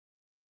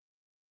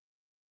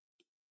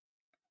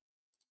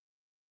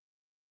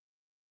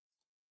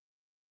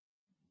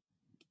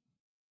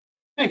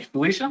Thank you,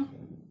 Felicia,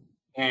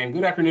 and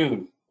good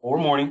afternoon or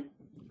morning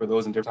for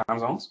those in different time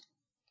zones.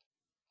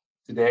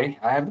 Today,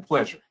 I have the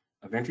pleasure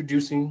of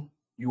introducing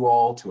you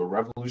all to a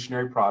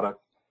revolutionary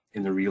product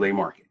in the relay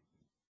market.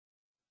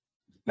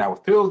 Now,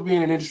 with PILS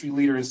being an industry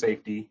leader in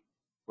safety,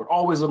 we're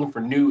always looking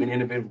for new and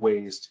innovative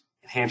ways to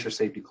enhance your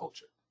safety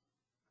culture.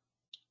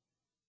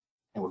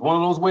 And with one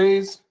of those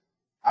ways,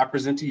 I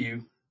present to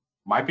you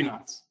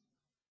myPNOZ.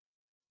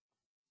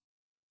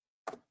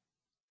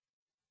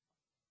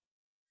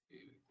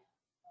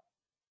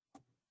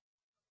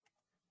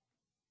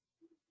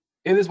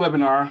 In this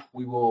webinar,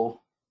 we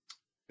will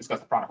discuss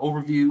the product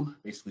overview,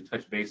 basically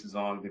touch bases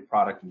on the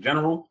product in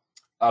general,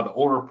 the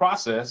order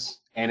process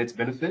and its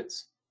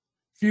benefits,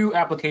 few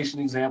application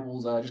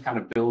examples, just kind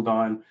of build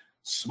on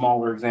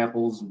smaller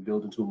examples and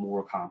build into a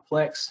more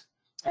complex,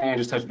 and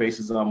just touch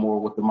bases on more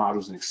what the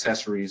modules and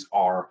accessories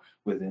are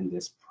within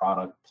this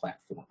product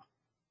platform.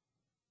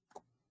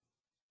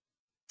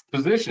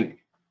 Positioning.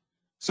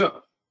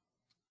 So,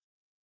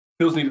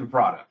 PILS needed a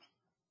product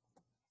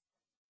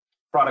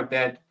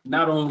that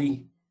not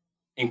only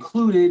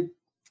included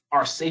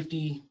our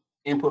safety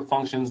input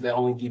functions that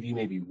only give you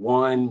maybe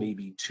one,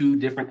 maybe two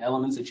different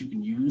elements that you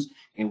can use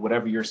in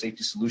whatever your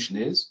safety solution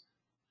is,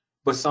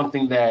 but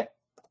something that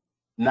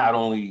not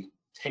only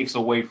takes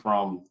away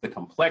from the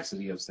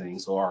complexity of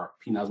things, so our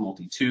PNOZ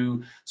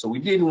Multi-2. So we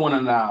didn't want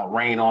to now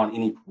rain on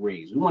any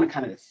parades. We want to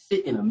kind of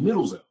fit in a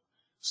middle zone.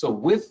 So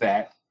with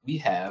that, we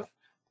have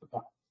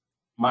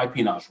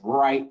myPNOZ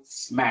right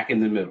smack in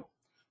the middle.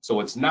 So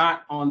it's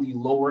not on the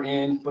lower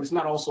end, but it's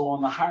not also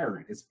on the higher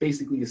end. It's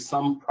basically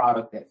some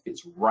product that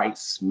fits right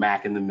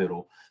smack in the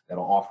middle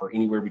that'll offer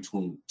anywhere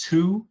between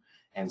 2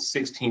 and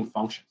 16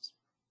 functions.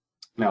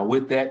 Now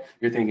with that,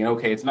 you're thinking,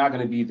 okay, it's not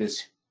going to be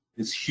this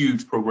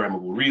huge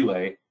programmable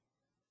relay.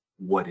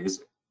 What is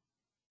it?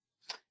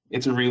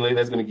 It's a relay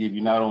that's going to give you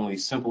not only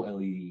simple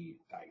LED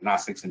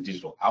diagnostics and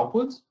digital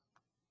outputs,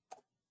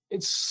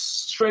 it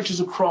stretches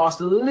across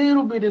a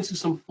little bit into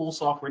some full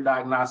software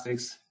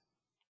diagnostics,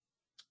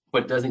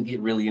 but doesn't get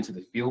really into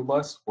the field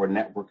bus or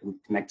network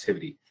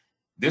connectivity.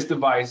 This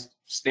device,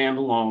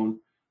 standalone,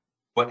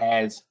 but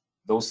adds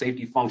those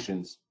safety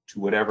functions to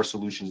whatever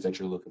solutions that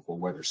you're looking for,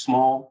 whether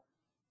small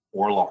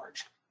or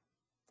large.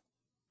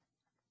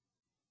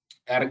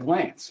 At a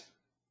glance,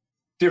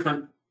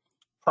 different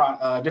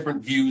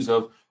views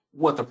of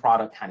what the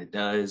product kind of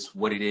does,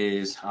 what it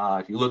is.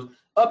 If you look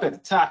up at the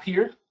top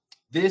here,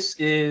 this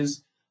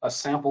is a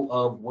sample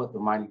of what the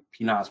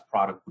myPNOZ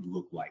product would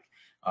look like.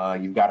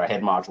 You've got our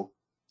head module,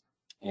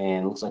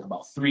 and it looks like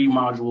about 3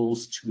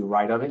 modules to the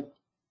right of it.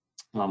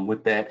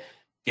 With that,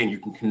 again, you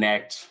can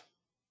connect,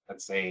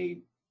 let's say,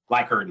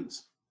 light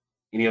curtains,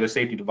 any other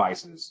safety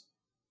devices,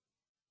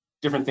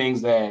 different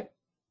things that,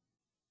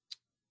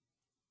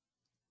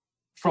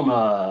 from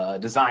a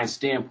design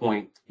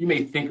standpoint, you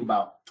may think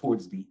about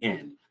towards the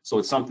end. So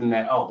it's something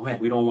that, oh man,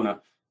 we don't want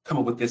to come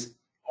up with this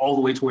all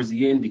the way towards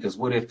the end, because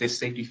what if this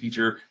safety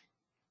feature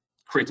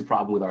creates a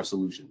problem with our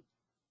solution?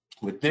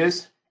 With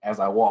this, as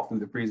I walk through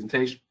the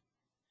presentation,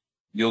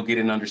 you'll get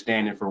an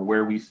understanding for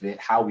where we fit,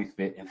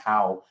 and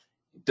how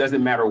it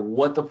doesn't matter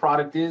what the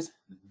product is,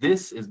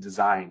 this is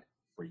designed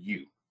for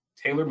you,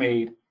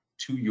 tailor-made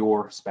to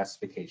your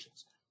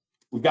specifications.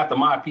 We've got the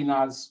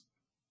myPNOZ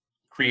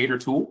creator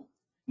tool.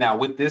 Now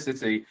with this,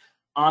 it's a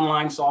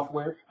online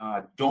software.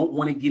 Don't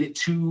want to get it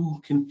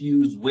too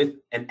confused with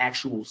an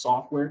actual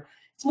software.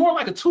 It's more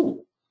like a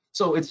tool.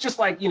 So it's just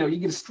like, you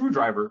get a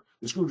screwdriver,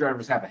 the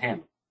screwdrivers have a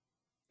handle.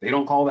 They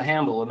don't call the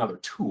handle another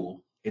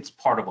tool, it's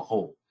part of a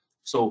whole.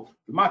 So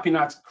the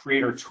myPNOZ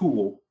creator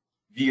tool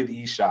via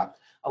the eShop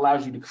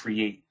allows you to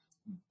create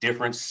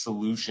different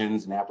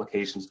solutions and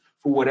applications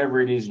for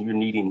whatever it is you're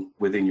needing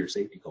within your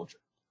safety culture.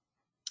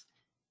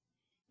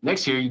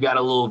 Next here, you got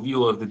a little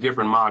view of the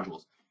different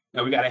modules.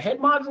 Now we got a head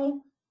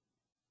module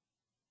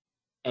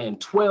and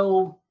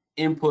 12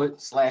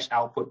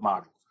 input/output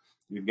modules.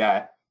 We've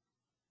got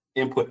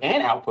input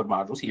and output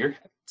modules here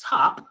at the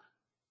top.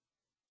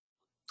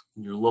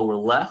 In your lower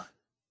left,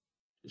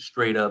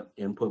 straight up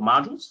input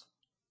modules,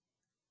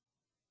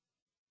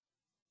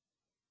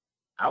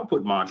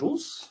 output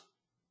modules,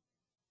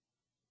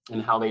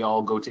 and how they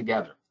all go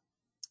together.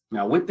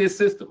 Now with this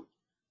system,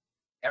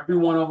 every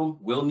one of them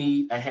will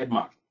need a head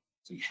module.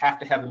 So you have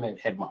to have a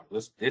head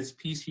module. This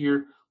piece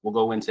here will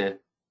go into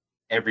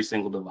every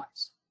single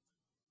device.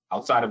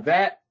 Outside of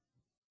that,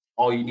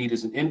 all you need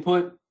is an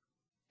input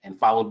and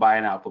followed by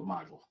an output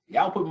module. The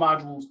output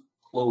modules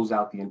close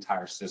out the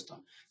entire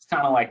system. It's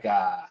kind of like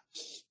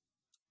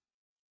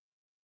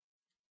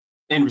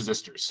end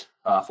resistors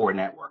for a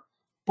network,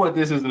 but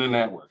this isn't a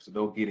network, so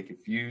don't get it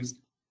confused.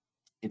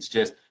 It's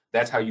just,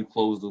 that's how you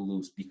close the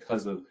loops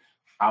because of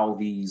how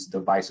these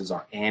devices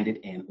are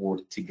ANDed and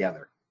ORed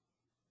together.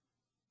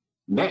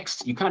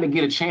 Next, you kind of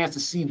get a chance to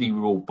see the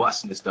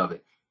robustness of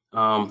it.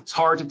 It's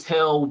hard to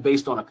tell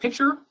based on a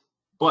picture,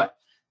 but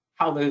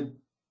how the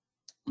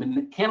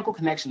mechanical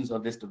connections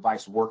of this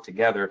device work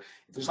together.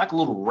 There's like a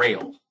little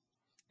rail,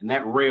 and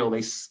that rail, the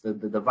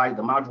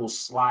modules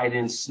slide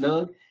in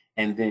snug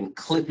and then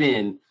clip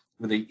in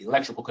with the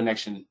electrical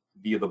connection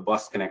via the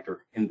bus connector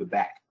in the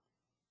back.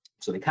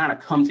 So they kind of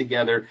come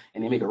together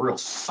and they make a real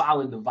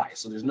solid device.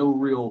 So there's no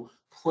real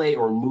play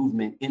or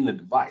movement in the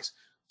device.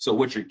 So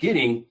what you're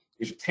getting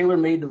is your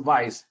tailor-made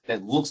device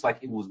that looks like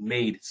it was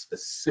made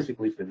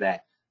specifically for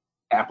that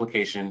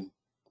application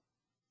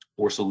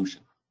or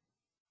solution.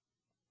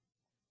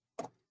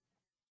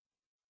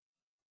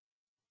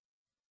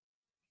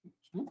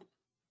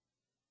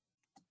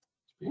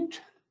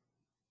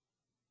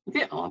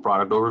 Okay, on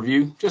product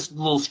overview, just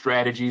little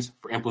strategies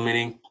for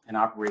implementing and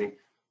operating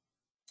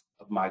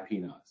of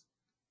myPNOZ.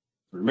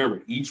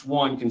 Remember, each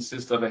one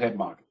consists of a head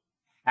module.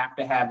 You have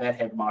to have that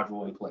head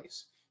module in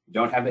place. If you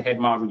don't have the head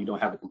module, you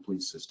don't have a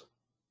complete system.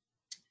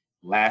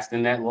 Last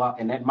in that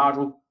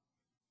module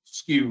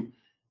SKU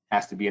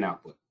has to be an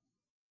output.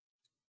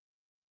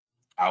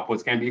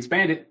 Outputs can be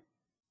expanded,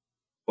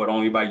 but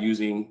only by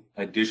using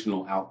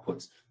additional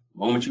outputs. The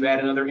moment you add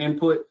another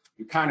input,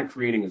 you're kind of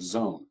creating a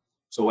zone.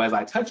 So as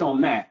I touch on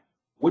that,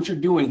 what you're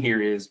doing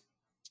here is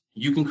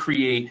you can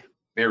create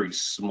very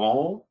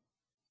small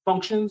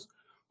functions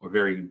or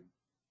very,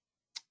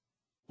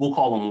 we'll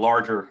call them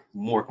larger,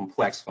 more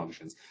complex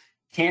functions.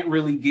 Can't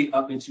really get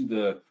up into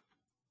the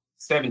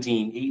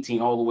 17, 18,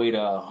 all the way to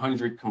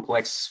 100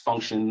 complex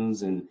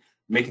functions and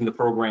making the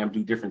program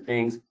do different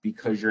things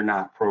because you're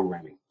not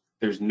programming.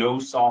 There's no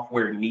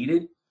software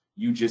needed.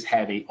 You just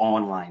have an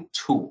online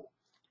tool.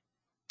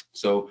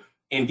 So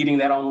in getting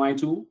that online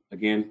tool,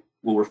 again,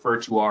 we'll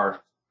refer to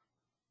our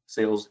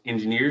sales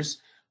engineers,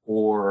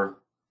 or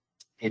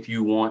if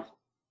you want,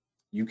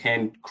 you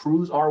can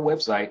cruise our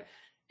website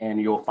and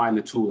you'll find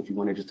the tool if you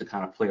want just to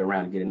kind of play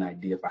around and get an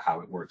idea for how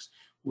it works.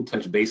 We'll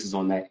touch bases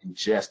on that in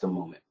just a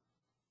moment.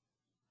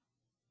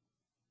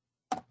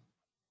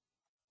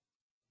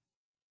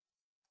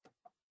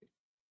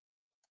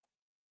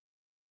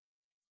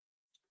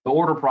 The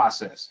order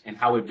process and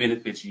how it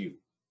benefits you.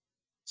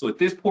 So at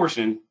this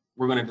portion,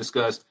 we're going to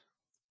discuss,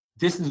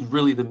 this is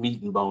really the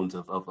meat and bones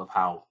of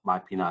how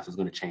myPNOZ is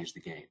going to change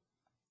the game.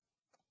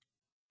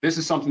 This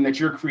is something that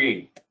you're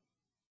creating,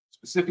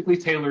 specifically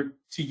tailored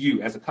to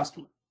you as a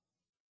customer.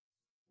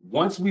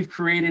 Once we've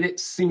created it,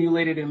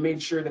 simulated, and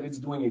made sure that it's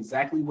doing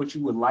exactly what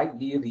you would like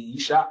via the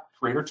eShop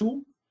creator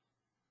tool,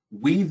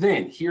 we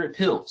then, here at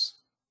Pills,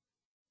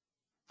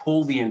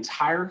 pull the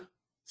entire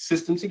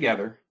system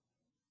together,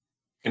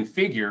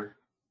 configure,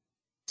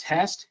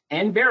 test,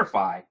 and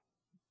verify,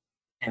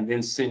 and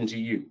then send to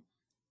you.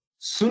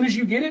 As soon as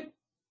you get it,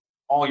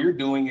 all you're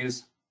doing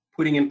is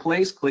putting in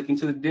place, clicking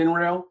to the DIN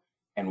rail,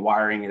 and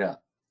wiring it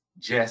up.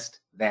 Just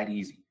that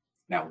easy.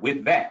 Now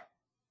with that,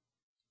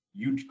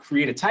 you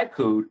create a type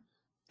code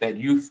that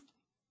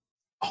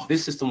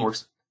this system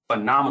works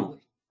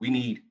phenomenally. We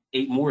need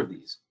 8 more of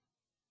these.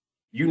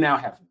 You now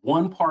have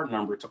one part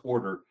number to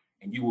order,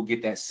 and you will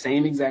get that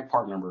same exact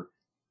part number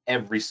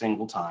every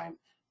single time.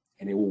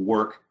 And it will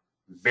work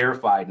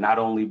verified not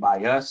only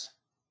by us,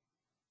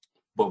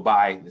 but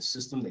by the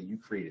system that you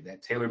created,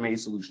 that tailor-made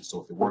solution.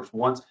 So if it works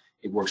once,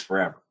 it works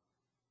forever.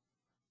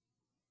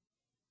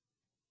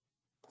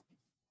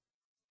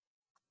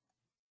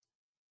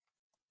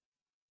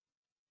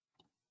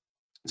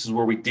 This is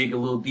where we dig a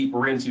little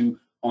deeper into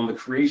on the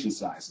creation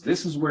side. So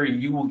this is where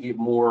you will get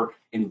more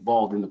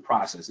involved in the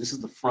process. This is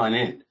the front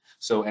end.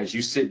 So as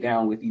you sit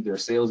down with either a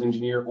sales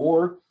engineer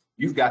or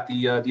you've got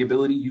the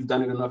ability, you've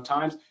done it enough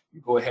times,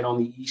 you go ahead on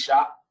the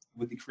eShop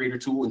with the creator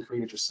tool and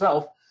create it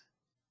yourself.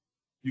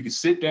 You can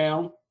sit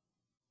down,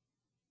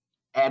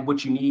 add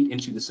what you need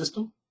into the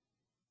system,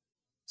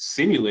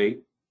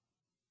 simulate.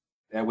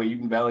 That way you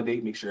can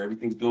validate, make sure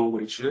everything's doing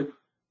what it should.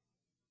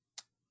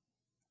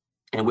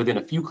 And within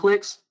a few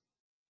clicks,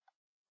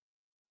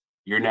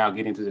 you're now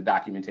getting to the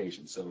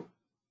documentation. So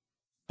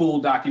full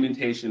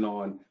documentation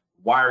on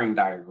wiring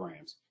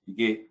diagrams. You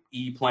get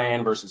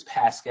E-Plan versus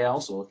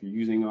Pascal. So if you're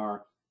using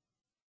our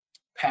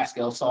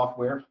Pascal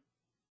software,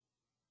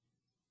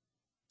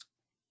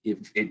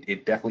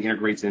 it definitely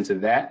integrates into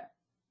that.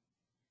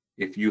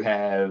 If you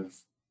have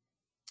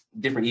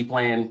different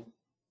E-Plan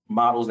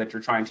models that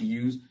you're trying to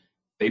use,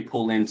 they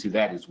pull into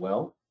that as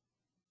well.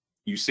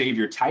 You save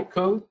your type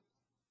code,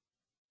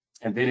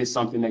 and then it's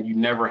something that you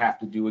never have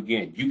to do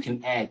again. You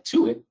can add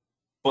to it,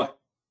 but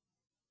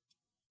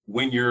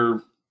when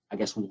you're, I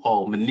guess we'll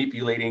call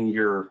manipulating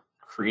your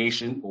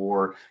creation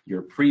or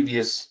your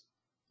previous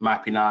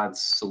myPNOZ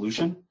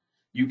solution,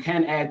 you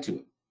can add to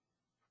it.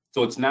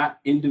 So it's not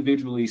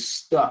individually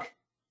stuck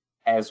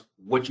as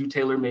what you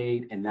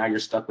tailor-made, and now you're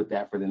stuck with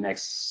that for the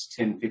next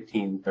 10,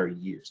 15, 30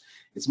 years.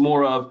 It's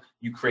more of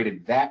you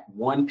created that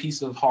one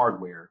piece of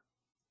hardware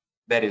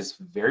that is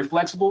very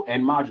flexible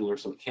and modular,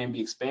 so it can be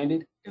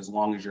expanded as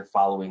long as you're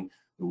following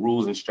the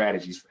rules and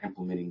strategies for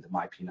implementing the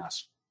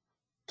myPNOZ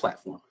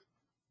platform.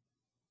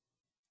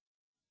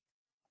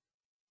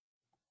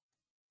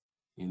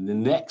 And the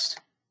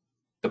next,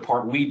 the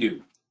part we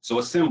do, so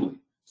assembly.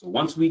 So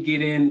once we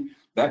get in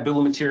that bill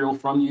of material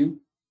from you,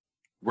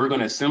 we're going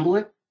to assemble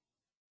it.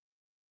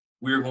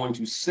 We're going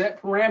to set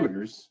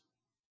parameters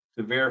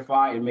to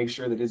verify and make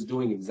sure that it's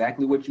doing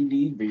exactly what you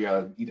need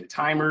via either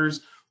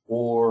timers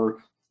or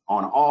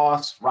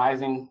on-offs,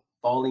 rising,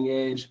 falling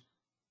edge,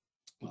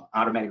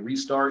 automatic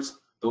restarts,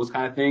 those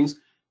kind of things.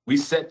 We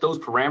set those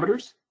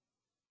parameters.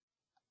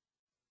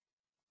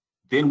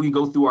 Then we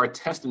go through our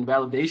test and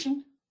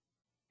validation,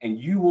 and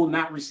you will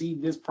not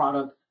receive this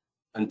product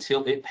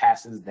until it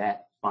passes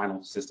that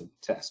final system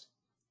test.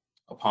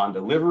 Upon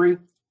delivery,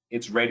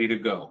 it's ready to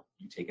go.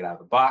 You take it out of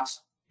the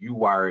box, you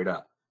wire it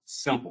up.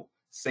 Simple,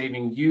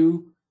 saving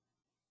you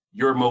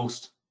your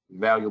most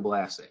valuable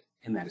asset,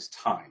 and that is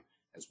time.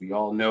 As we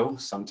all know,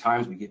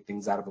 sometimes we get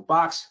things out of a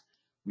box,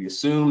 we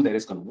assume that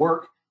it's going to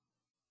work.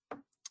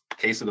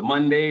 Case of the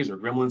Mondays or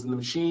gremlins in the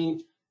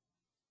machine,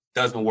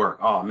 doesn't work.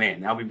 Oh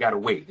man, now we've got to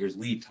wait. There's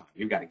lead time.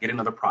 We've got to get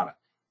another product.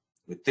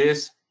 With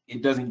this,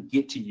 it doesn't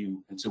get to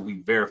you until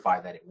we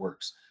verify that it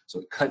works. So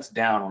it cuts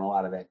down on a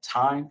lot of that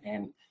time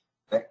and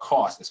that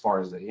cost as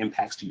far as the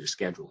impacts to your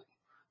scheduling.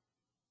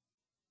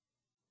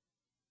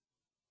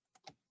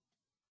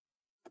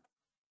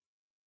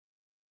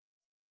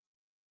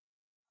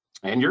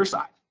 And your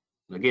side,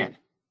 again,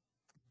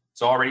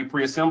 it's already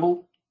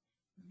pre-assembled,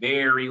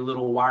 very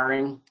little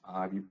wiring.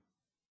 If you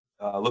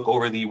look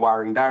over the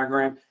wiring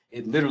diagram,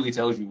 it literally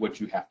tells you what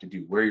you have to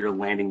do, where you're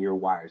landing your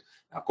wires.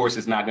 Now, of course,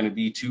 it's not going to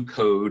be to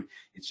code.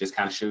 It just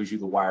kind of shows you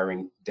the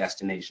wiring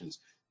destinations,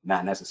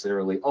 not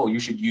necessarily, oh, you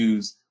should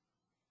use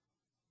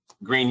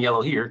green,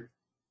 yellow here,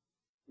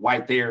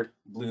 white there,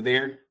 blue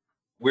there.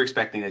 We're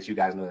expecting that you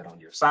guys know that on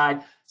your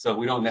side. So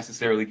we don't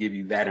necessarily give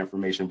you that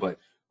information, but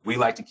we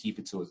like to keep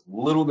it to as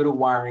little bit of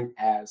wiring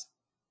as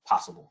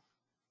possible.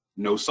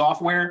 No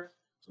software.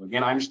 So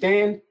again, I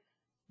understand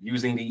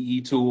using the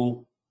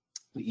e-tool,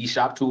 the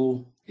eShop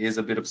tool is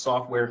a bit of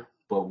software,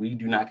 but we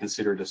do not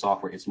consider it a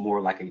software. It's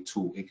more like a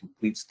tool. It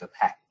completes the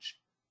package.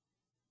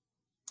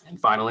 And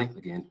finally,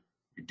 again,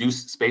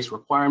 reduce space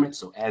requirements.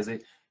 So as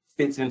it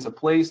fits into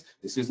place,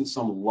 this isn't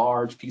some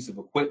large piece of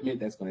equipment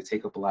that's going to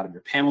take up a lot of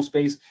your panel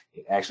space.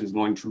 It actually is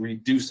going to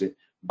reduce it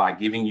by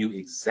giving you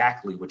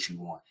exactly what you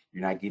want.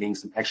 You're not getting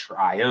some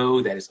extra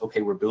IO that is,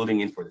 okay, we're building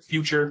in for the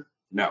future.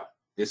 No,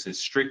 this is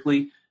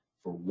strictly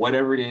for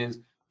whatever it is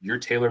you're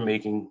tailor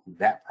making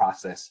that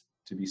process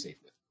to be safe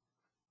with.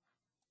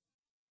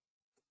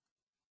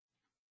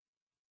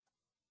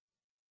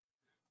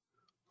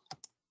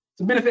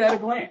 It's a benefit at a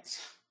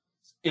glance.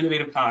 It's an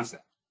innovative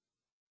concept.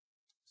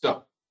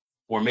 So,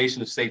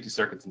 formation of safety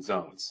circuits and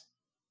zones.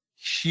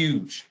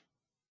 Huge.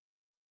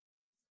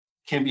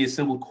 Can be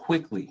assembled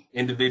quickly,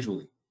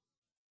 individually,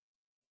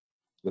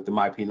 with the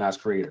myPNOZ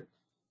creator.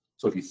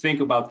 So if you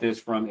think about this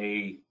from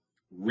a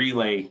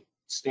relay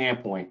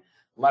standpoint,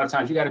 a lot of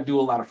times you got to do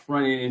a lot of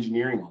front-end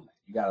engineering on that.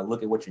 You got to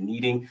look at what you're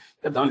needing. You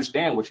have to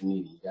understand what you're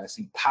needing. You got to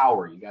see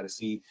power. You got to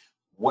see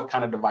what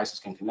kind of devices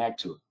can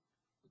connect to it.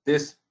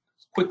 This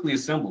is quickly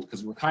assembled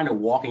because we're kind of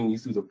walking you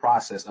through the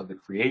process of the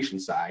creation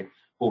side,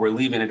 but we're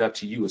leaving it up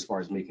to you as far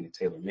as making it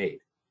tailor-made.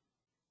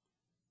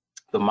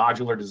 The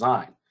modular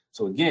design.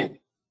 So again,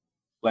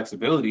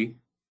 flexibility,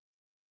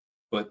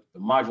 but the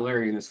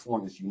modularity in this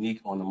form is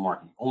unique on the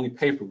market. You only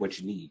pay for what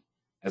you need.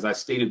 As I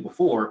stated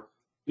before,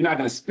 you're not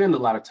going to spend a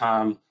lot of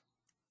time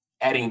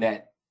adding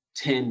that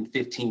 10,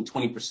 15,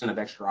 20% of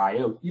extra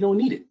IO. You don't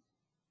need it.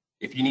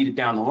 If you need it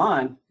down the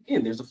line,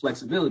 again, there's a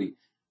flexibility.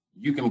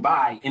 You can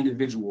buy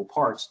individual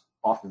parts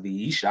off of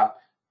the eShop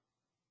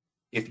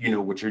if you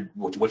know what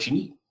you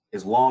need.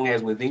 As long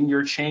as within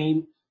your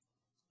chain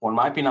on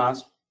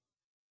myPNOZ,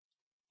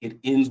 it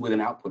ends with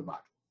an output module.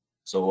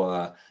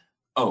 So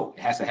it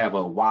has to have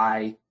a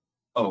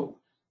Y-O,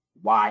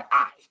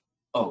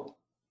 Y-I-O.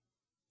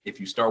 If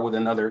you start with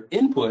another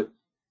input,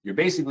 you're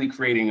basically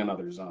creating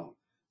another zone.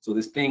 So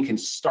this thing can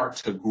start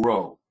to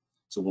grow.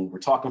 So when we're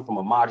talking from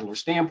a modular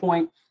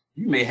standpoint,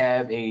 you may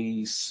have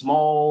a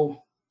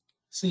small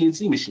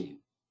CNC machine.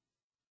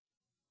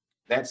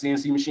 That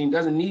CNC machine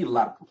doesn't need a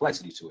lot of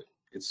complexity to it.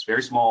 It's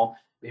very small,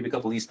 maybe a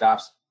couple lead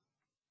stops,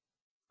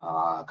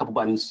 a couple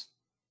buttons,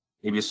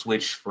 maybe a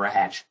switch for a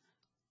hatch,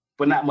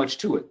 but not much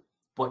to it.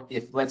 But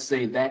if, let's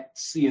say, that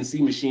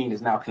CNC machine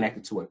is now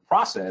connected to a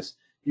process,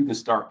 you can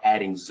start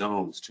adding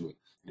zones to it.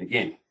 And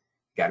again, you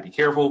got to be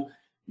careful.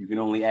 You can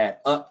only add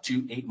up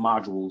to 8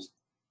 modules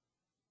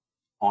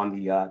on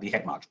the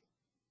head module.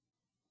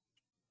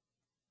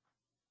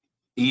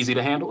 Easy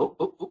to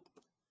handle.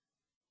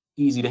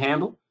 Easy to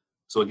handle.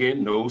 So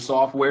again, no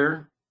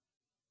software.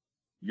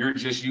 You're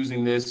just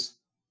using this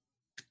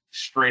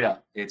straight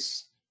up.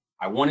 It's,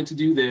 I wanted to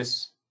do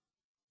this.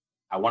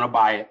 I want to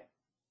buy it.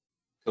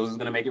 Those is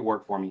going to make it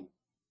work for me.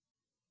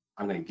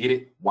 I'm going to get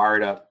it, wire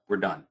it up, we're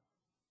done.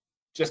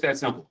 Just that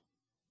simple.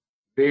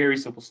 Very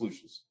simple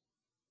solutions.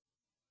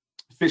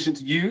 Efficient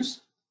to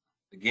use.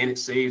 Again, it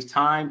saves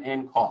time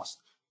and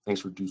cost.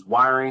 Thanks to reduced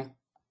wiring.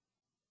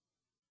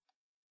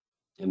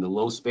 And the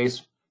low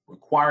space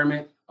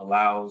requirement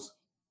allows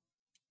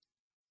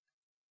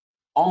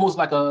almost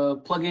like a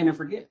plug in and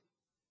forget.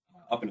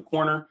 Up in the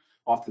corner,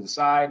 off to the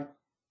side.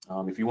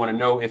 If you want to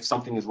know if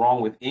something is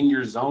wrong within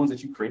your zones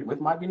that you created with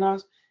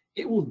myPNOZ,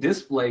 it will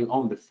display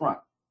on the front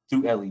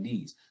through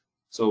LEDs.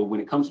 So when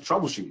it comes to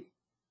troubleshooting,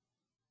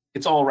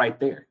 it's all right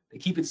there. They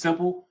keep it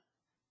simple.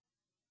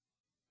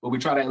 but we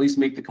try to at least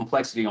make the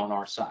complexity on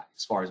our side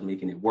as far as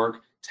making it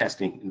work,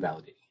 testing, and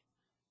validating.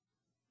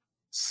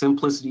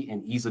 Simplicity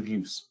and ease of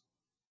use.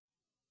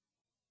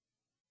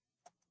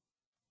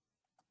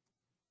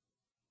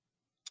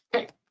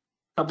 Okay,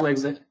 a couple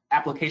of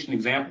application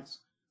examples.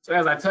 So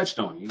as I touched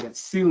on, you got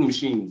sealing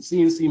machines,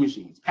 CNC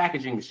machines,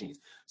 packaging machines.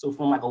 So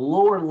from like a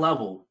lower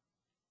level,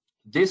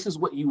 this is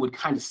what you would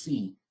kind of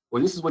see, or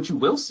this is what you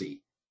will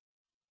see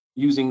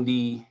using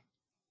the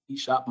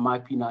eShop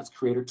myPNOZ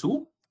creator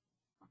tool.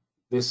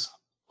 This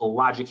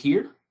logic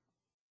here,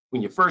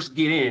 when you first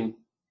get in,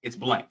 it's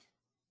blank,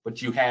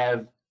 but you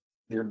have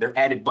their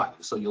added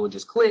buttons. So you'll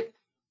just click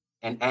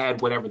and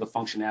add whatever the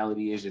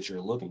functionality is that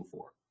you're looking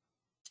for.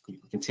 You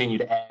can continue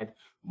to add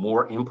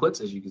more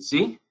inputs, as you can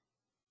see,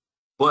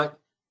 but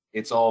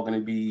it's all going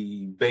to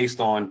be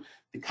based on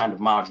the kind of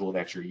module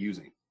that you're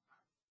using.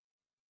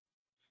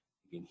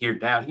 You can hear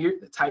down here,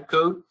 the type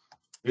code.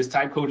 This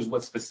type code is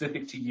what's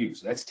specific to you.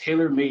 So that's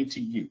tailor-made to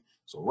you.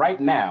 So right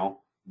now,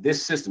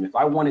 this system, if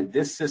I wanted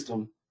this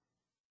system,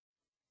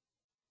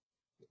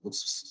 it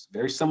looks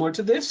very similar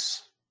to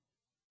this.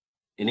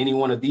 In any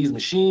one of these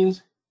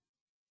machines,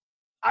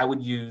 I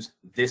would use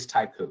this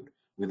type code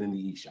within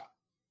the eShop.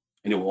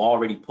 And it will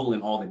already pull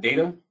in all the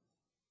data.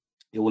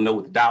 It will know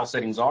what the dial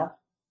settings are.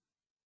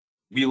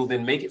 We will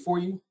then make it for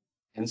you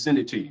and send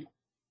it to you.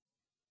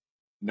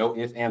 No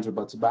ifs, ands, or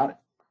buts about it.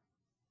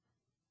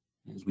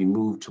 As we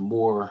move to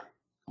more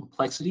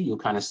complexity, you'll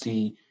kind of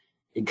see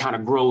it kind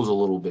of grows a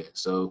little bit.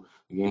 So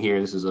again,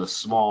 here, this is a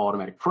small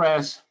automatic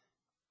press.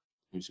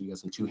 And so we got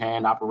some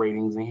two-hand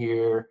operatings in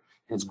here,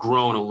 and it's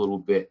grown a little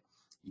bit.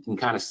 You can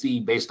kind of see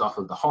based off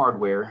of the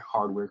hardware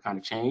kind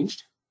of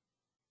changed,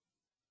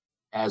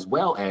 as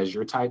well as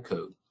your type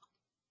code.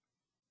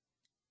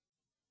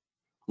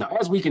 Now,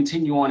 as we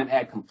continue on and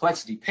add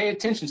complexity, pay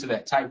attention to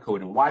that type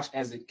code and watch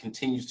as it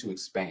continues to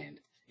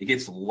expand. It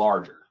gets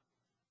larger,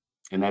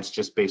 and that's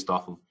just based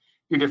off of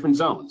your different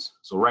zones.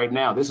 So right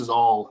now, this is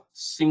all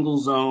single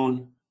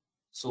zone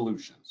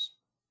solutions.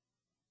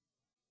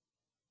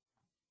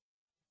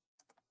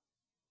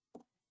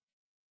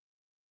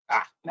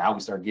 Now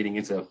we start getting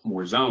into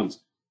more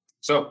zones.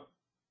 So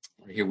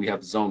right here we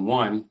have zone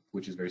 1,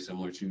 which is very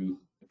similar to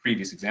the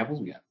previous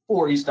examples. We got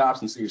 4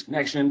 e-stops and serious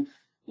connection,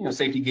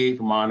 safety gate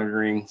for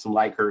monitoring, some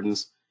light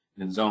curtains.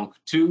 And then zone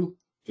 2,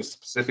 just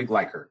specific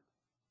light curtain.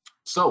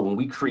 So when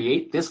we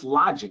create this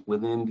logic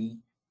within the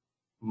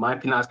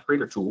myPNOZ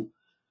creator tool,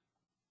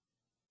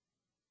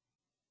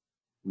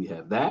 we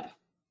have that.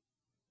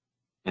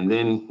 And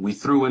then we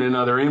threw in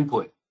another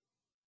input.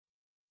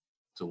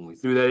 So when we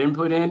threw that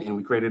input in and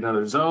we created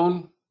another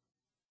zone,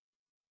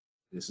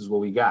 this is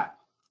what we got.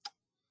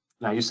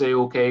 Now you say,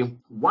 okay,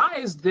 why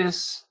is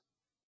this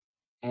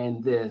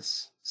and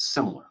this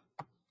similar?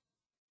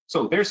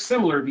 So they're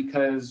similar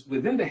because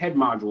within the head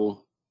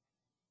module,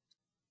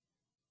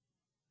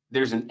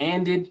 there's an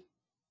ANDed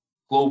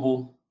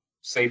global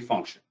safe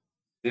function.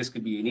 This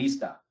could be an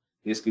e-stop.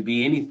 This could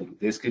be anything.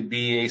 This could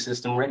be a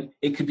system ready.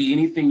 It could be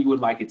anything you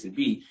would like it to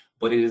be,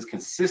 but it is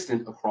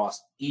consistent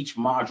across each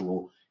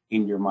module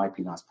in your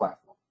myPNOZ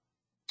platform.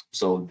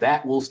 So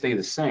that will stay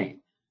the same.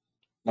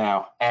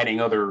 Now,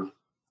 adding other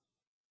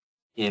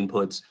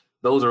inputs,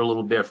 those are a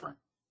little different.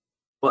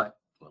 But,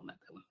 well, not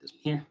that one, this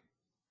one here.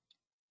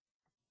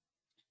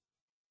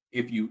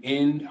 If you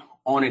end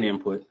on an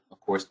input, of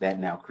course, that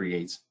now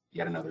creates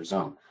yet another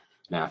zone.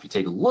 Now, if you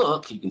take a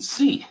look, you can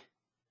see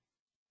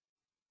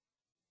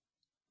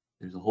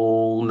there's a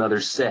whole nother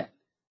set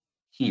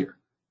here.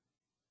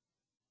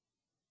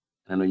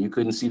 I know you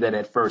couldn't see that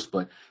at first,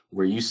 but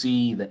where you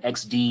see the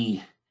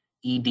XD,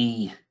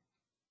 ED,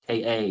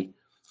 KA,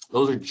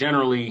 those are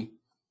generally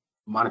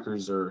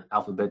monikers or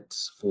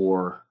alphabets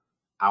for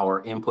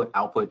our input,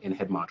 output, and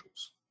head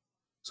modules.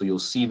 So you'll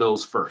see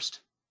those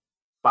first,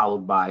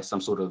 followed by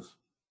some sort of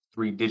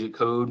 3-digit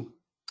code.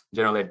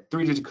 Generally, that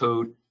 3-digit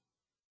code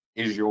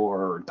is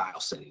your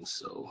dial settings.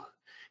 So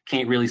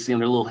can't really see them.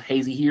 They're a little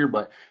hazy here,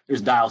 but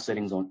there's dial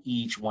settings on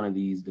each one of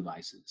these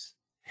devices.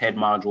 Head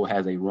module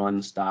has a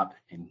run, stop,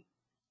 and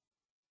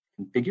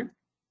configure,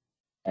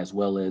 as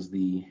well as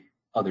the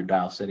other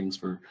dial settings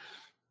for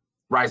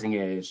rising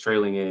edge,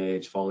 trailing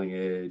edge, falling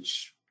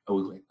edge,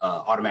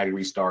 automatic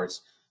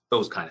restarts,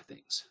 those kind of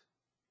things.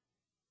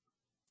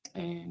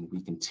 And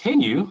we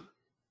continue,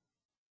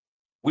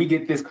 we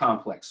get this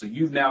complex. So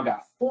you've now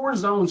got 4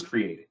 zones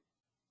created.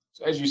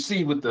 So as you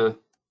see with the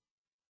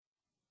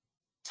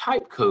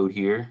type code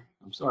here,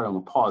 I'm sorry, I'm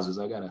gonna pause this.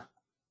 I gotta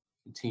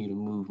continue to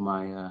move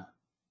my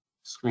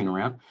screen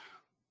around.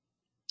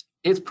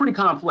 It's pretty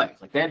complex.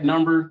 Like that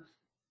number,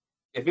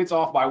 if it's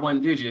off by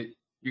 1 digit,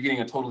 you're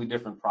getting a totally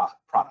different product.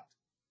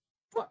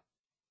 But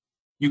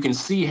you can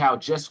see how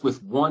just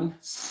with one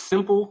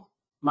simple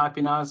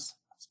myPNOZ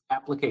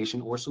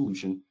application or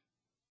solution,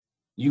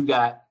 you've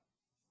got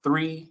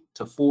 3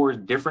 to 4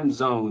 different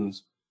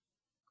zones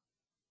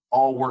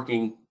all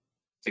working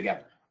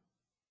together.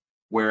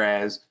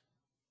 Whereas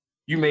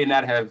you may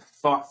not have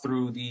thought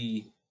through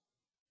the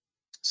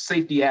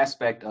safety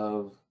aspect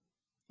of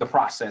the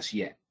process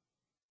yet.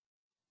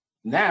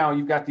 Now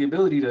you've got the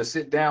ability to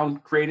sit down,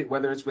 create it,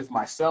 whether it's with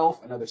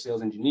myself, another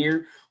sales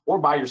engineer, or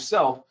by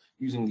yourself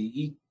using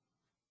the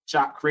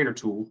eShop Creator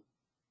tool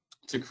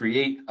to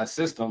create a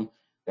system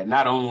that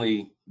not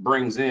only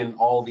brings in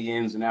all the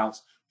ins and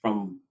outs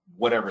from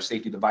whatever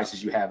safety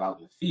devices you have out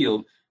in the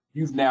field,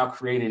 you've now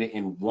created it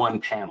in one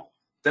panel.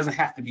 It doesn't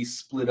have to be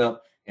split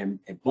up and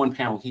one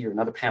panel here,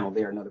 another panel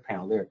there, another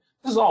panel there.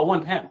 This is all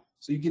one panel.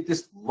 So you get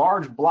this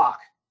large block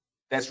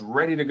that's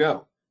ready to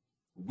go.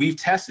 We've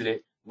tested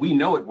it. We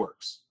know it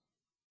works.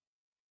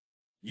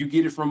 You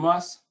get it from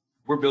us,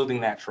 we're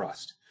building that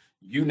trust.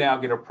 You now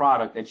get a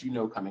product that you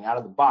know coming out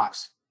of the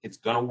box, it's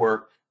gonna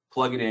work,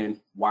 plug it in,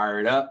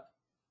 wire it up,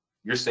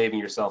 you're saving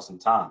yourself some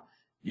time.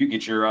 You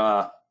get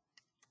your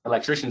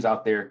electricians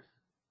out there,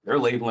 they're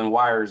labeling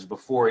wires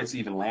before it's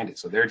even landed.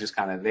 So they're just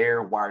kind of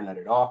there, wiring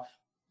it off.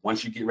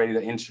 Once you get ready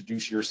to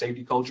introduce your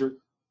safety culture,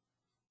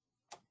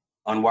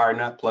 unwire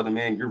nut, plug them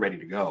in, you're ready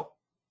to go.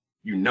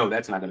 You know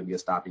that's not going to be a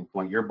stopping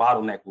point. Your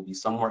bottleneck will be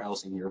somewhere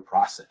else in your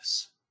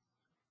process.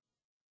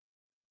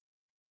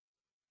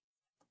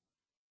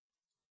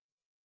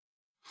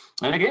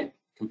 And again,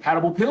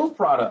 compatible pills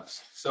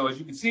products. So as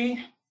you can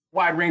see,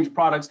 wide range of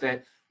products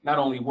that not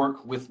only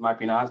work with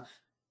myPNOZ,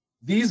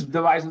 these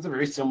devices are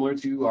very similar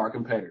to our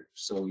competitors.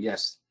 So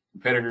yes,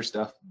 competitor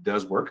stuff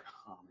does work.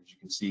 As you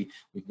can see,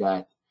 we've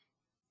got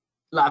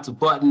lots of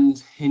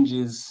buttons,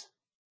 hinges,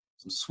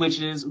 some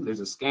switches. Ooh,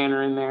 there's a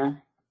scanner in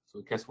there. So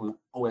in case from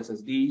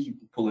OSSDs, you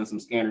can pull in some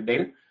scanner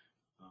data.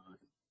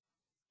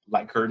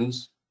 Light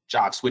curtains,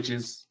 jog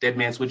switches, dead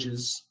man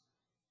switches,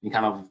 and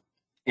kind of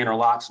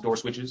interlocks, door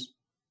switches.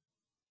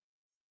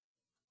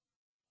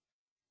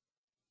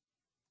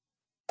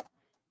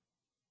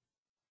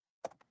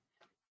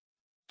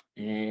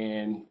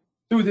 And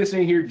threw this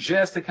in here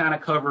just to kind of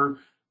cover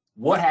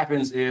what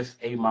happens if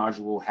a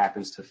module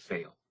happens to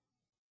fail.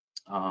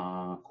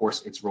 Of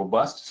course, it's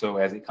robust, so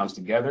as it comes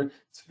together,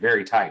 it's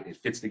very tight. It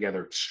fits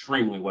together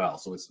extremely well,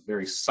 so it's a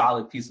very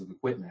solid piece of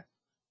equipment.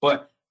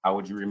 But how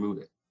would you remove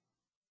it?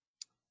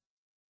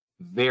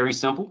 Very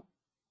simple,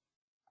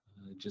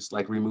 just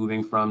like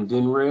removing from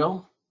DIN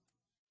rail.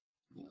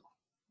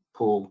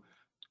 Pull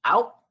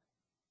out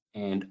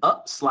and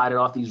up, slide it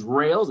off these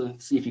rails,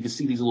 and see if you can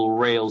see these little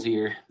rails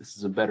here. This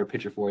is a better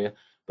picture for you,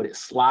 but it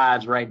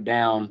slides right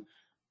down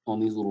on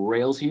these little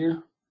rails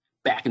here,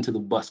 back into the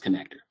bus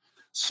connector.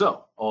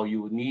 So all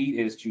you would need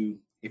is to,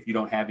 if you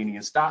don't have any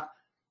in stock,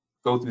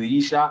 go through the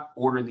eShop,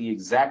 order the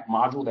exact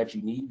module that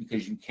you need,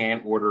 because you can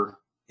order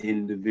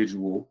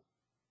individual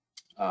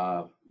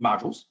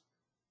modules.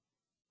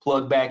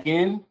 Plug back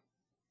in,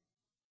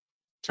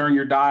 turn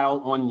your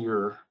dial on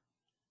your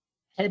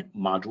head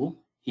module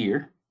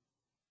here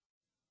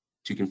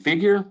to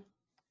configure.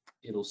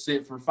 It'll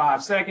sit for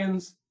 5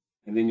 seconds,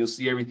 and then you'll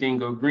see everything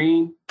go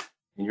green,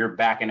 and you're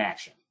back in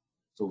action.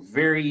 So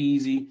very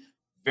easy,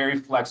 very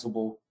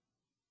flexible,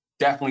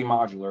 definitely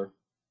modular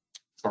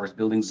as far as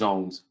building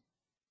zones,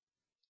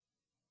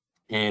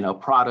 and a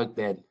product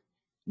that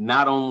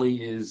not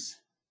only is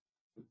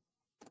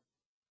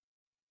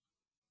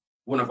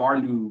one of our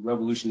new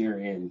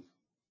revolutionary and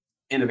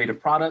innovative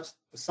products,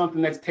 but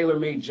something that's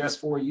tailor-made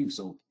just for you.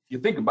 So if you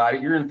think about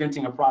it, you're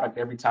inventing a product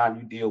every time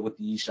you deal with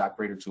the eShop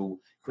Creator tool,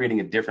 creating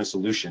a different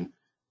solution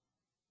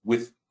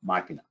with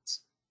myPNOZ.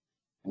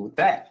 And with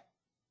that,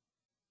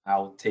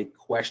 I'll take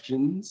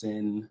questions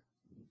and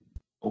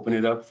open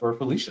it up for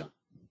Felicia.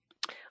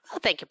 Well,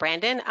 thank you,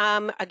 Brandon.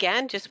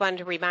 Again, just wanted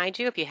to remind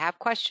you, if you have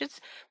questions,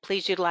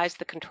 please utilize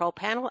the control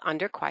panel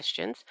under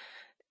questions.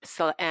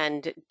 So,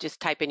 and just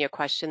type in your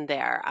question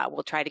there.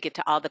 We'll try to get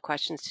to all the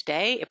questions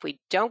today. If we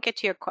don't get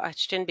to your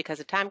question because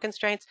of time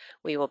constraints,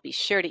 we will be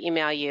sure to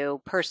email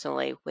you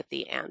personally with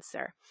the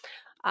answer.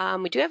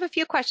 We do have a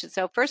few questions.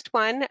 So first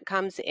one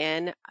comes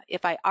in,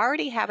 if I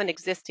already have an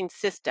existing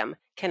system,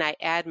 can I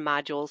add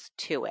modules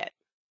to it?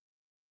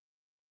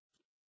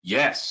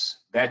 Yes,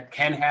 that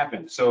can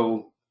happen.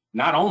 So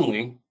not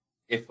only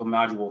if a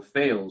module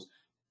fails,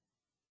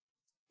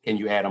 can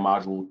you add a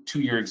module to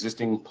your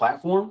existing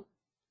platform?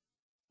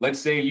 Let's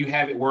say you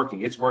have it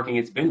working, it's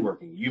been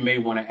working. You may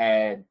want to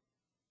add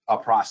a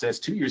process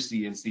to your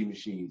CNC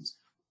machines.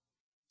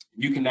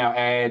 You can now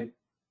add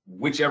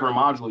whichever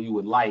module you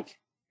would like,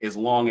 as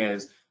long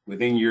as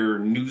within your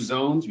new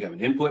zones, you have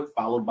an input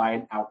followed by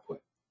an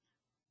output.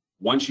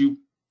 Once you,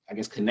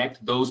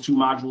 connect those two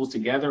modules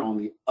together on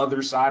the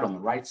other side, on the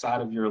right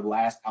side of your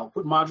last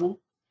output module,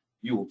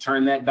 you will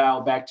turn that dial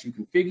back to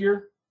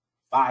configure,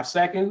 5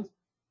 seconds,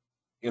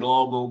 it'll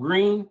all go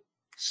green,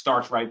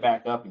 starts right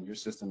back up, and your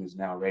system is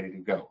now ready to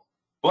go.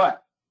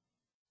 But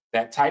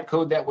that type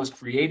code that was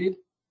created,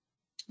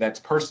 that's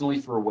personally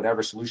for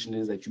whatever solution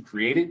is that you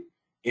created,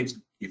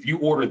 if you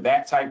order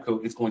that type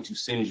code, it's going to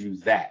send you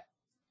that,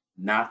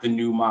 not the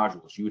new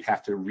modules. You would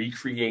have to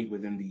recreate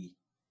within the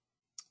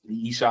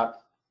eShop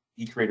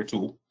eCreator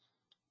tool.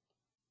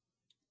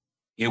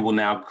 It will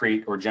now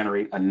create or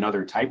generate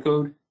another type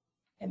code,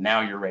 and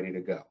now you're ready to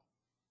go.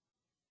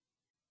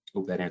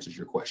 Hope that answers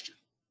your question.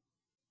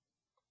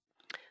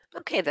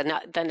 Okay,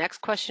 the next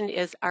question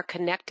is, are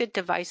connected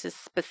devices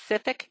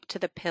specific to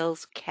the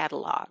pills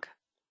catalog?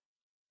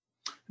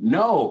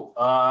 No,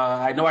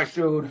 I know I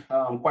showed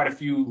quite a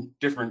few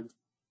different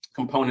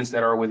components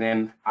that are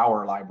within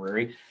our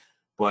library,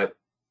 but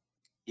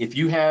if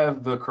you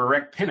have the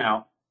correct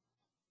pinout,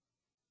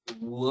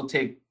 we'll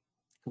take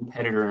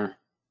competitor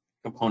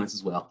components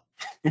as well.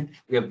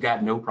 We have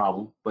got no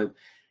problem, but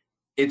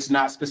it's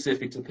not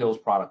specific to Pill's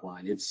product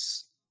line.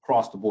 It's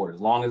across the board.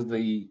 As long as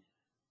the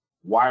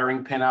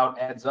wiring pinout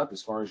adds up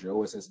as far as your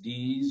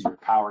OSSDs, your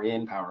power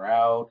in, power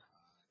out,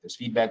 there's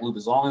feedback loop,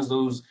 as long as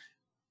those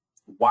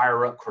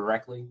wire up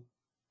correctly,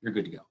 you're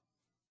good to go.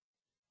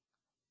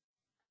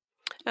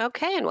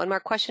 Okay, and one more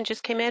question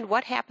just came in.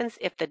 What happens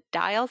if the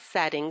dial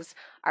settings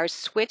are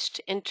switched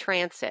in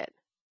transit?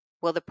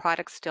 Will the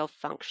product still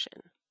function?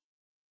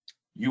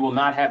 You will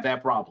not have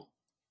that problem.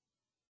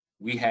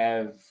 We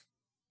have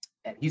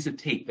adhesive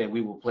tape that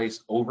we will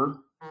place over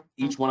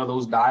each one of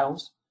those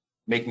dials,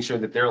 making sure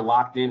that they're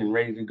locked in and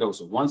ready to go.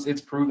 So once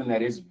it's proven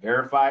that it's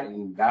verified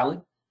and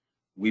valid,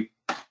 we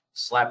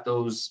slap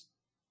those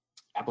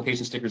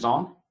application stickers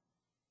on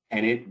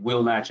and it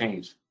will not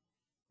change.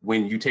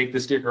 When you take the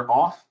sticker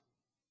off,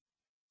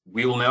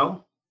 we'll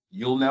know,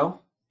 you'll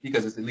know,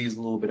 because it leaves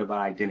a little bit of an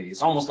identity.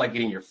 It's almost like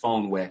getting your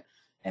phone wet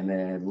and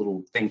then the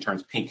little thing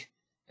turns pink.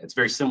 It's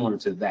very similar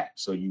to that.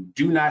 So you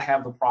do not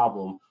have the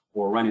problem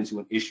or run into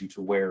an issue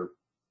to where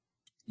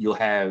you'll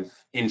have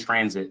in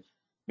transit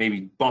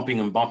maybe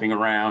bumping and bumping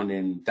around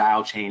and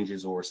dial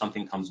changes or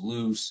something comes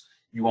loose.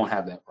 You won't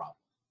have that problem.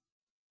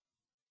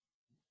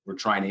 We're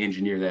trying to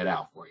engineer that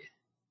out for you.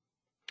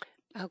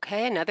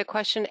 Okay, another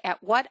question.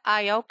 At what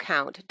I/O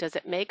count does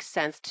it make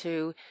sense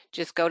to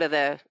just go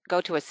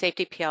to a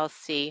safety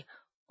PLC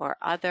or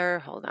other?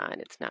 Hold on,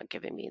 it's not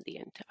giving me the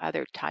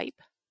other type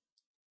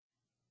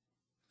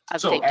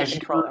of safety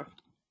controller.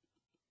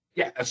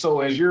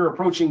 So as you're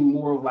approaching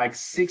more like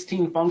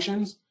 16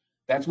 functions,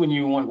 that's when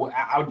you want. Well,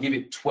 I would give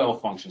it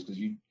 12 functions because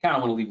you kind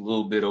of want to leave a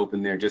little bit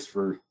open there just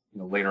for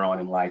later on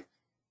in life.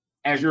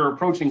 As you're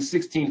approaching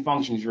 16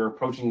 functions, you're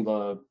approaching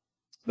the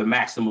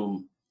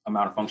maximum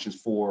amount of functions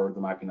for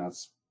the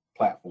myPNOZ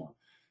platform.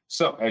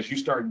 So as you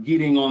start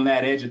getting on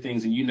that edge of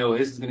things and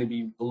this is going to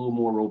be a little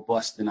more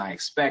robust than I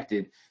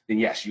expected, then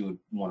yes, you would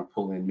want to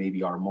pull in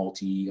maybe our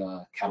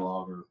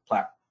multi-catalog or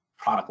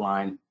product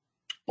line,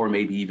 or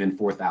maybe even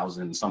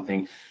 4000,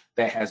 something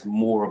that has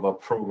more of a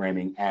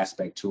programming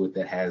aspect to it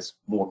that has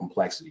more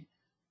complexity.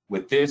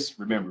 With this,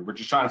 remember, we're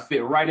just trying to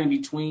fit right in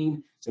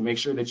between to make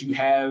sure that you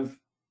have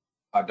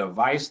a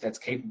device that's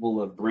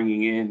capable of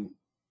bringing in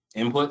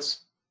inputs,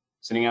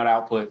 sending out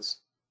outputs,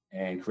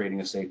 and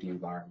creating a safety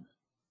environment.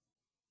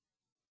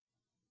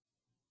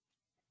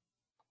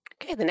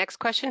 Okay, the next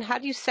question, how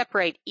do you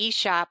separate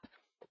e-stop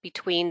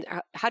between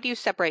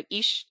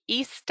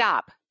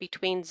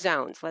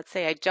zones? Let's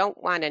say I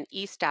don't want an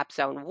e-stop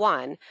zone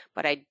 1,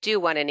 but I do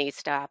want an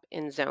e-stop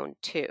in zone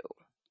 2.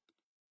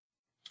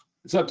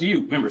 It's up to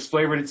you. Remember, it's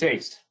flavor to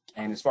taste.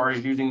 And as far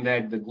as using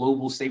the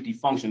global safety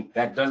function,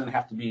 that doesn't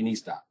have to be an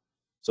e-stop.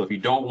 So if you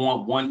don't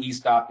want one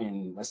e-stop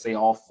in, let's say,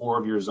 all 4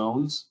 of your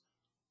zones,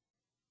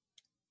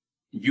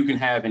 you can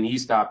have an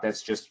e-stop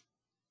that's just,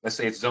 let's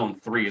say it's zone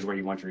 3 is where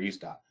you want your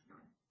e-stop.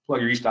 Plug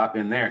your e-stop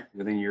in there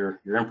within your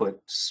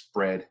input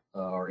spread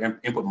or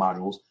input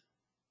modules,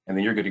 and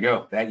then you're good to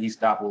go. That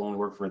e-stop will only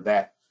work for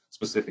that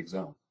specific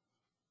zone.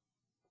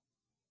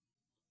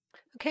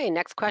 Okay,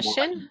 next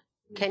question.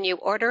 Can you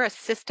order a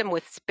system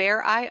with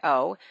spare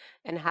I/O,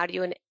 and how do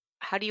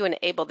you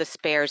enable the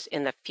spares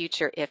in the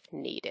future if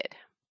needed?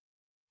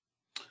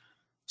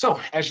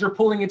 So as you're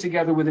pulling it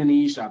together within the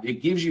e-shop,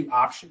 it gives you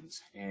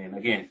options. And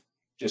again,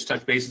 just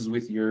touch bases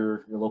with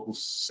your local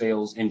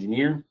sales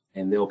engineer,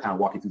 and they'll kind of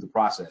walk you through the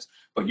process.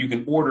 But you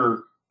can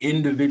order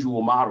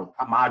individual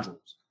modules,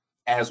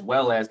 as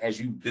well as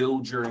you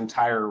build your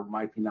entire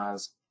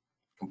myPNOZ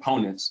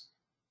components,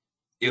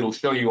 it'll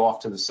show you off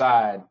to the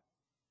side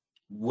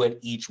what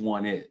each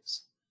one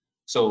is.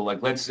 So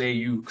like, let's say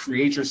you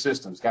create your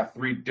system, it's got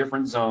 3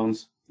 different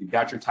zones, you've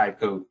got your type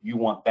code, you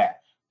want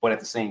that. But at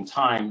the same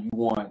time, you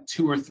want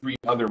 2 or 3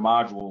 other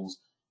modules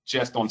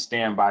just on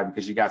standby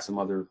because you got some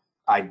other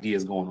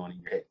ideas going on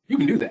in your head. You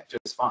can do that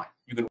just fine.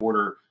 You can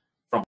order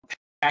from a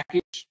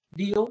package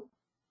deal,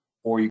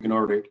 or you can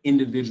order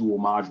individual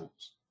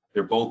modules.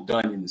 They're both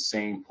done in the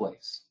same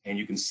place, and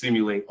you can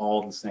simulate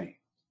all the same.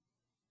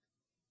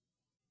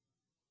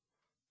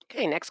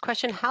 Okay, next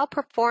question. How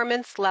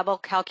performance level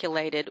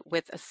calculated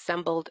with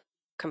assembled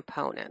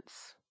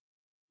components?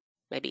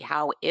 Maybe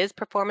how is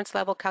performance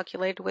level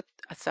calculated with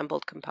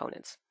assembled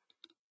components?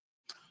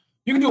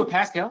 You can do it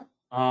Pascal.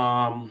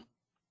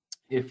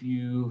 If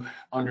you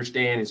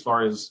understand as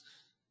far as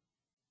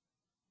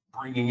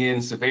bringing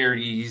in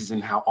severities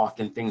and how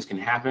often things can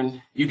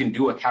happen, you can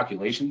do a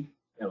calculation.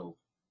 It'll,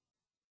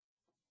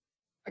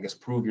 I guess,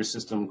 prove your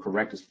system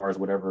correct as far as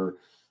whatever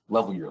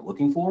level you're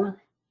looking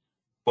for.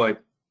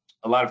 But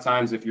a lot of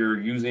times, if you're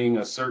using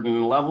a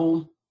certain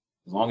level,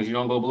 as long as you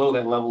don't go below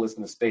that level, it's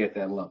going to stay at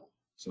that level.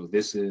 So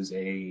this is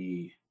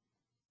a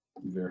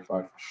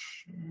verified for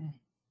sure.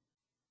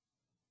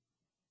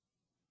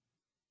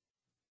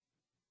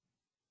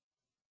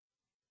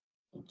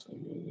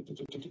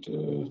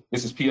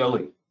 This is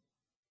PLE.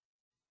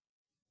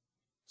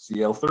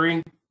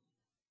 CL3.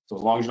 So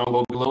as long as you don't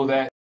go below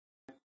that,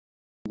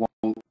 you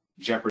won't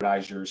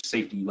jeopardize your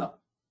safety level.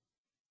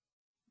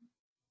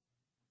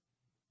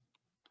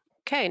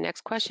 Okay,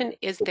 next question.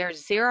 Is there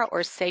zero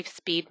or safe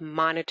speed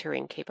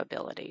monitoring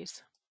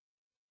capabilities?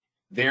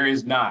 There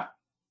is not.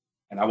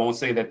 And I won't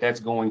say that that's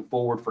going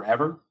forward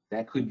forever.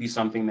 That could be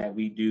something that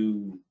we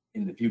do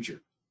in the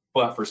future.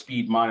 But for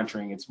speed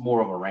monitoring, it's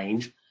more of a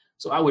range.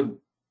 So I would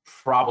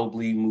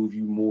probably move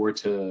you more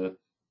to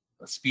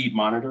a speed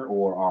monitor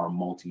or our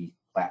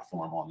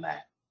multi-platform on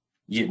that.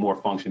 You get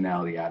more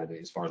functionality out of it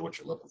as far as what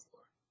you're looking for.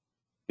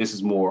 This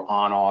is more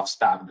on-off,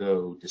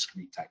 stop-go,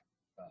 discrete type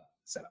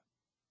setup.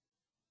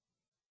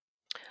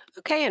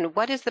 Okay, and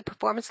what is the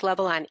performance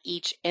level on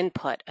each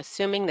input,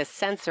 assuming the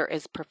sensor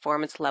is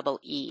performance level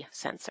E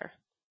sensor?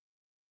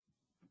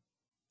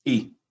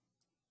 E.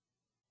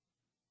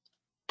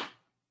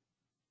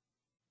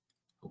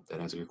 Hope that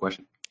answers your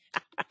question.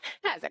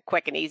 That's a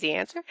quick and easy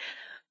answer.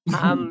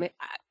 I'm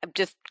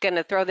just going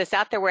to throw this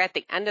out there. We're at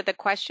the end of the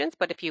questions,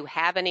 but if you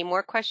have any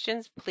more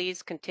questions,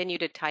 please continue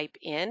to type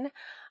in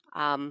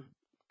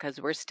because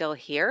we're still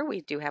here.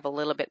 We do have a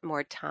little bit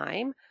more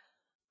time.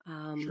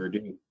 Sure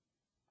do.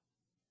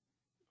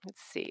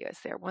 Let's see, is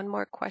there one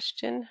more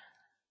question?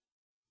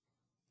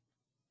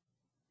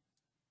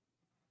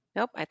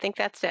 Nope, I think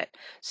that's it.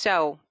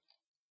 So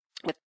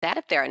with that,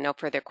 if there are no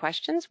further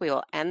questions, we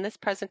will end this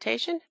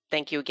presentation.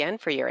 Thank you again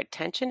for your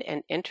attention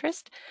and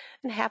interest,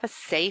 and have a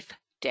safe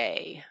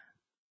day.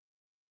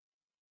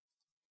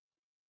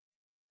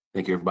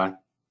 Thank you, everybody.